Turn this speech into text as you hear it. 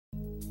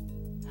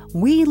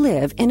We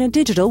live in a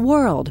digital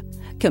world.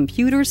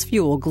 Computers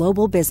fuel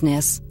global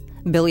business.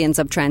 Billions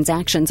of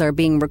transactions are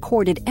being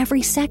recorded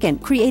every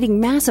second, creating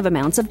massive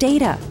amounts of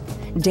data.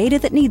 Data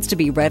that needs to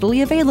be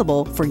readily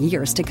available for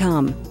years to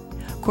come.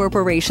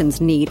 Corporations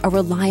need a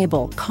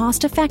reliable,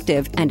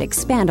 cost-effective, and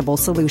expandable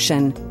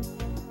solution.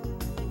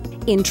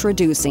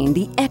 Introducing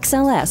the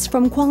XLS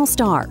from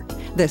Qualstar,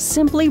 the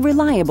simply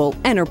reliable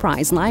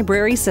enterprise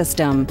library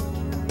system.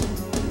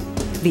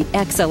 The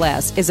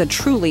XLS is a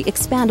truly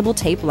expandable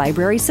tape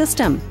library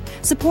system,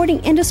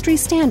 supporting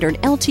industry-standard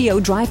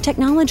LTO drive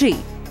technology.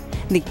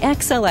 The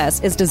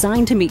XLS is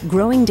designed to meet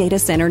growing data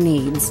center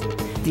needs.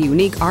 The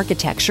unique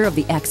architecture of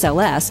the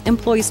XLS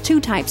employs two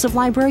types of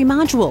library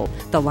module.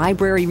 The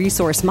Library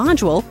Resource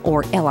Module,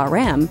 or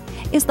LRM,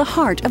 is the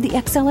heart of the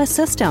XLS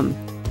system.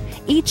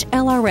 Each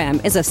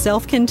LRM is a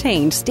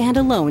self-contained,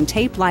 standalone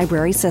tape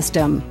library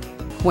system.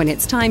 When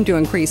it's time to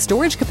increase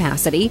storage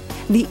capacity,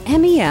 the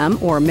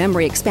MEM, or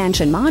Memory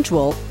Expansion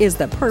Module, is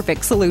the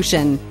perfect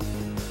solution.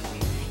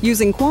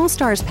 Using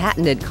Qualstar's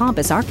patented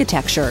Compass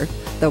architecture,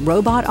 the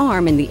robot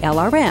arm in the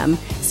LRM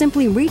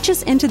simply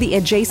reaches into the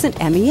adjacent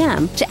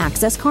MEM to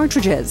access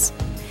cartridges.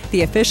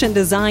 The efficient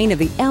design of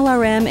the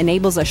LRM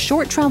enables a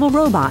short travel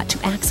robot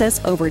to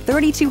access over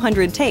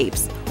 3,200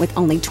 tapes with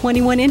only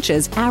 21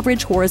 inches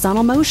average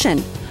horizontal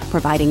motion,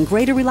 providing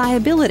greater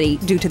reliability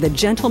due to the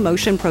gentle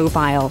motion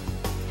profile.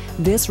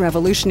 This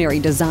revolutionary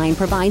design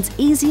provides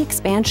easy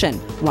expansion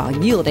while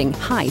yielding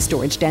high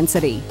storage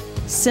density.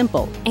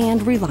 Simple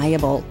and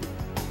reliable.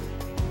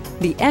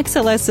 The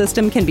XLS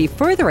system can be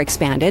further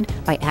expanded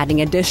by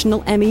adding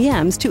additional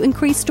MEMs to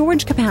increase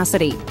storage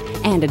capacity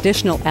and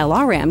additional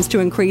LRMs to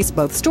increase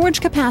both storage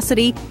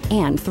capacity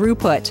and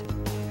throughput.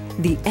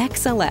 The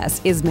XLS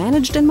is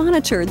managed and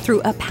monitored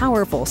through a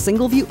powerful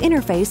single-view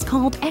interface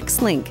called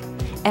X-Link.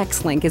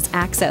 X-Link is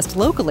accessed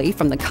locally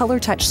from the color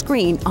touch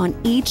screen on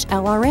each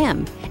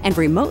LRM and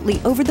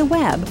remotely over the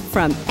web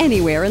from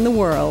anywhere in the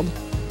world.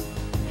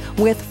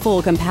 With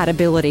full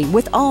compatibility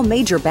with all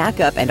major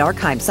backup and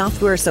archive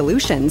software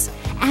solutions,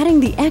 adding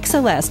the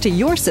XLS to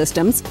your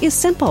systems is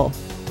simple.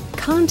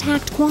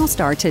 Contact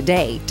Qualstar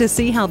today to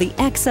see how the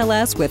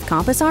XLS with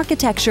Compass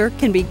architecture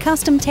can be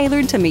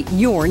custom-tailored to meet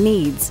your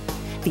needs.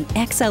 The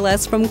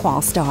XLS from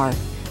Qualstar,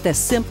 the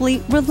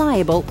simply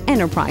reliable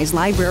enterprise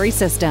library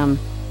system.